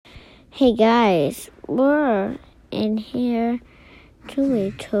Hey guys, we're in here.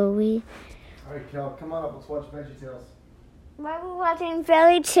 Toey. Alright, Kel, come on up. Let's watch VeggieTales. Why are we watching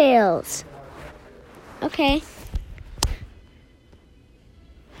Fairy Tales? Okay.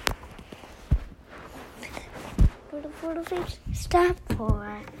 What a face stop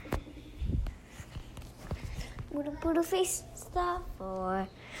for? What a face stop for?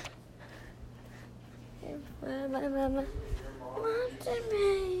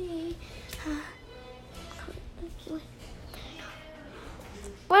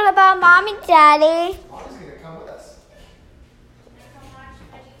 What about Mom and Daddy? Mommy's gonna come with us.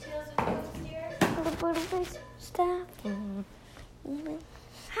 What a face stop for? Do you want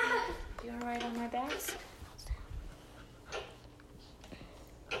to ride on my bags?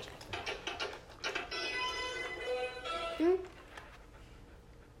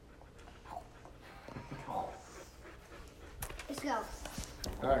 Let's go.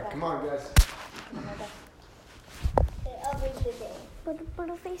 Alright, come on, guys. What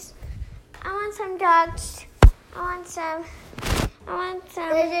a face. I want some dogs. I want some.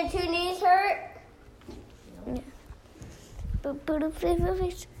 Does your two knees hurt? No. What a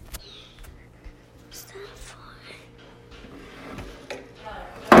face. Stop for.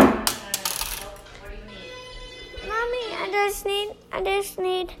 What do you need? Mommy, I'm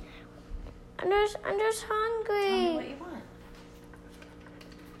just hungry. Tell me what you want.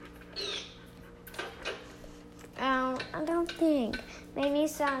 I don't think. Maybe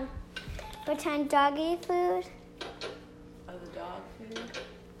some pretend doggy food. Oh, the dog food?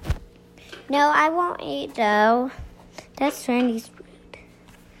 No, I won't eat though. That's Randy's food.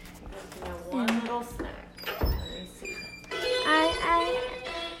 You know, one little snack. Let me see. I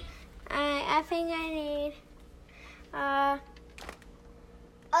think I need.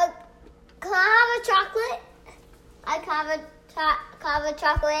 Can I have a chocolate? I can have a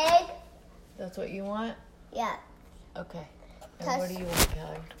chocolate egg. That's what you want? Yeah. Okay. And what do you want,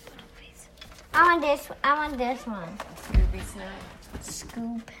 Kelly? I want this one. A Scooby snack?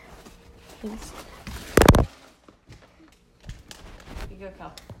 Scoop. Please. You go,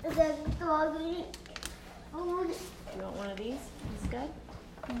 Kel. Is that doggy? You want one of these? Is good?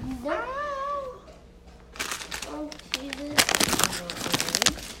 No. Oh, Jesus. You want one of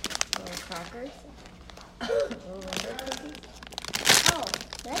these? Little crackers? Little Wonder cookies? Oh,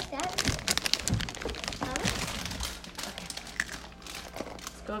 that's that.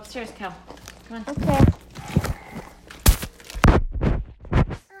 Let's go upstairs, Kel. Come on. Okay.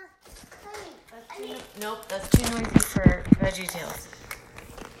 Nope, that's too noisy for VeggieTales.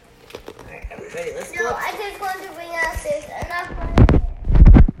 Alright, everybody, let's go No, up. I just want to bring out this enough.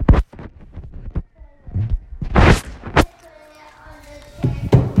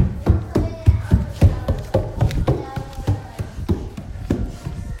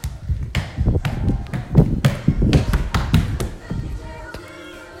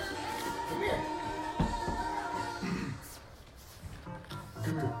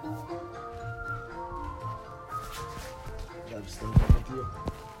 Come here. I'm still with you.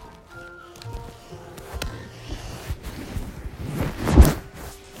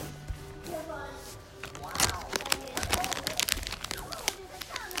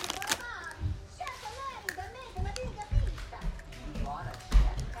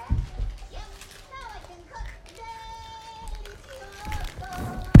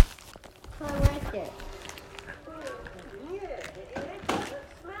 I like it.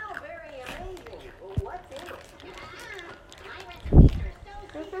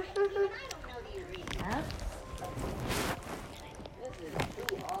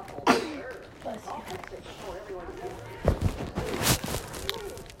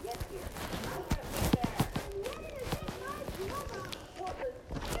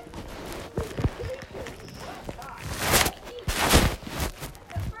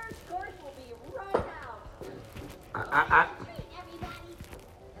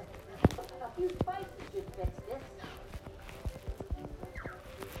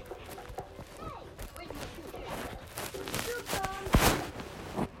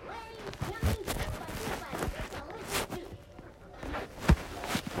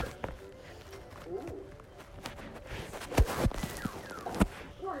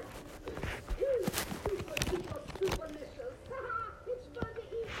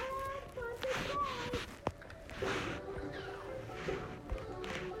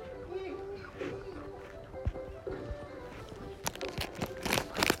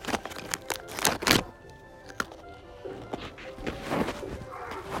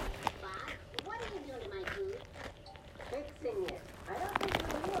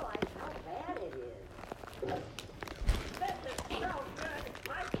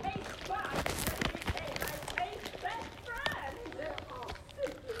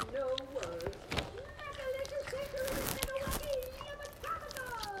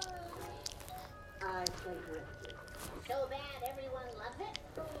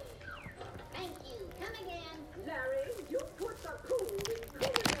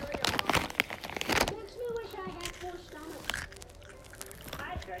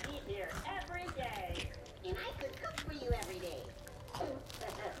 could eat here every day. And I could cook for you every day.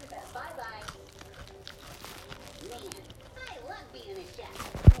 Bye-bye. Man, I love being a chef.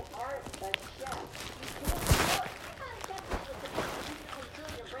 You aren't a chef. You can't cook. I thought a chef was supposed to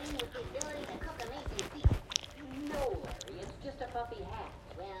fill your brain with the ability to cook amazing feasts. No, Larry, it's just a puffy hat.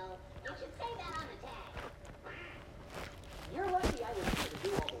 Well, you should say that on the tag. You're lucky I was here to do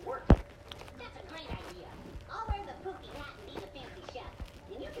all the work. That's a great idea. I'll wear the pookie hat and be the fancy chef.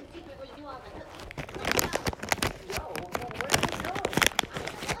 And you can secretly do all the cooking. Let's go. Yo, well, where are you going? I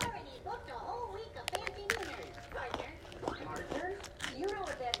have already booked a whole week of fancy dinners, partner. Partner? You know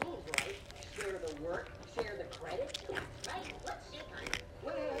what that means, right? Share the work, share the credit. Right, let's shake hands.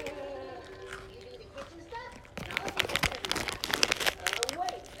 Wait, You do the kitchen stuff, and I'll do the serving stuff.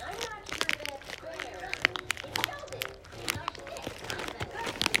 wait, I'm not sure that's fair. It shows it. It's our shtick. I'm the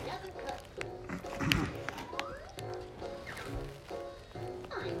cook who doesn't cook.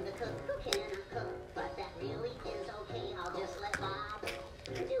 I'm the cook who cannot cook, but that really is okay. I'll just let Bob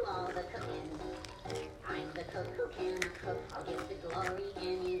do all the cooking. I'm the cook who cannot cook. I'll get the glory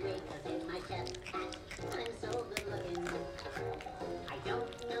anyway, 'cause in my chef hat, I'm so good looking. I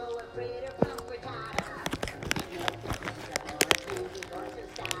don't know a fritter from frittata. No, or a fancy or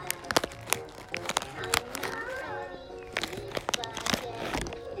tostada. And I'm not ready to make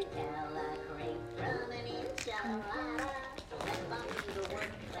spaghetti and tell a crepe from an enchilada. So let Bob do the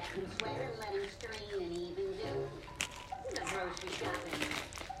work, let him sweat and let him strain and even do the grocery shopping.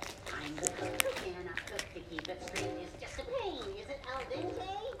 I'm the cook who cannot cook. To keep it straight is just a pain. Is it al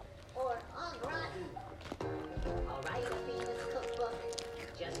dente or au gratin? I'll write a famous cookbook,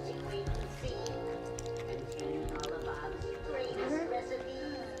 just you wait and see, containing all of Bob's greatest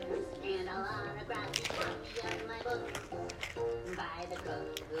recipes. And I'll autograph the copy of my book by the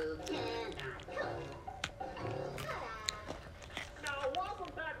cook who cannot cook. Ta-da! Now,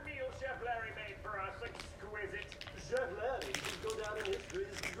 wasn't that meal Chef Larry made for us exquisite? Chef Larry should go down in history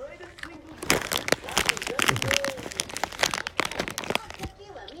as the greatest single I'll cook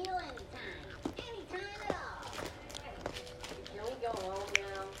you a meal anytime. Anytime at all. Can we go home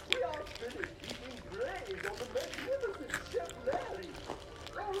now? We are finished eating praise on the magnificent Chef Larry.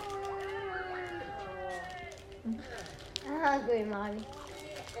 I'm hungry, Mommy.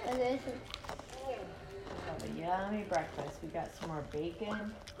 And this is Have a yummy breakfast. We got some more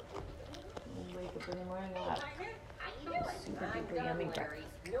bacon. We'll wake up in the morning and have Partner, how you doing? super I'm duper done, yummy Larry. breakfast.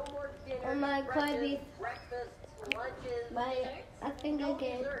 No more dinners, Oh my God, we- breakfasts, lunches. I think No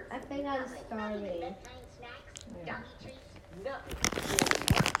again. desserts, I think I'm nothing. Not even starving. bedtime snacks, Yeah. doggy treats. Nothing.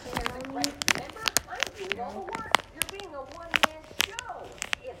 Remember, I'm doing all the work. You're being a one-man show.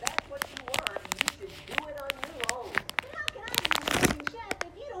 If that's what you want, you should do it on your own. But how can I be an amazing chef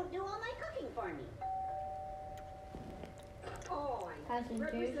if you don't do all my cooking for me? I Passengers.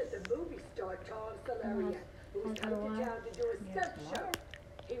 represent the movie star Charles Salaria, who's come to town to do a stunt show.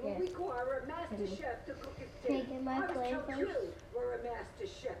 He will Yes. require a master chef to cook his Taking dinner. my I was told flavors. you were a master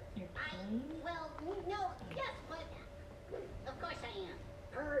chef. You're I, playing? well, no, yes, but of course I am.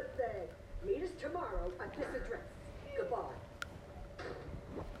 Perfect. Meet us tomorrow at this address. Goodbye.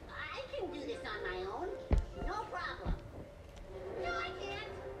 I can do this on my own. No problem. No, I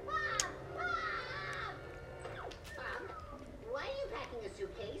can't. Bob! Bob! Bob, why are you packing a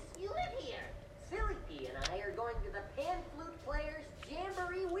suitcase? You live here. Silly P and I are going to the Pan Flute Players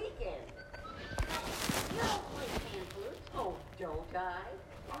Jamboree Weekend. You don't play pan flute. Oh, don't I?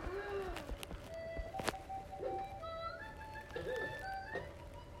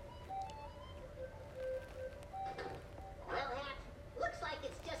 Well, Hat, looks like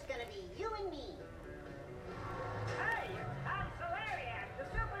it's just gonna be you and me. Hey, I'm Solarian, the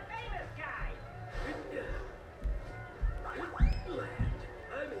super famous guy.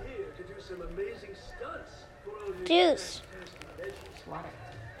 I'm here to do some amazing stunts for all you Juice. fantastic legends. Water.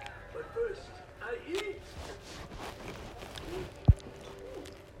 But first, I eat.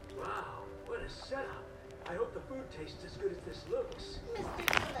 Wow, what a setup. I hope the food tastes as good as this looks.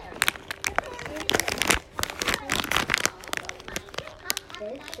 Mr. Solarian.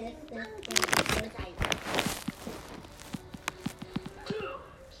 This.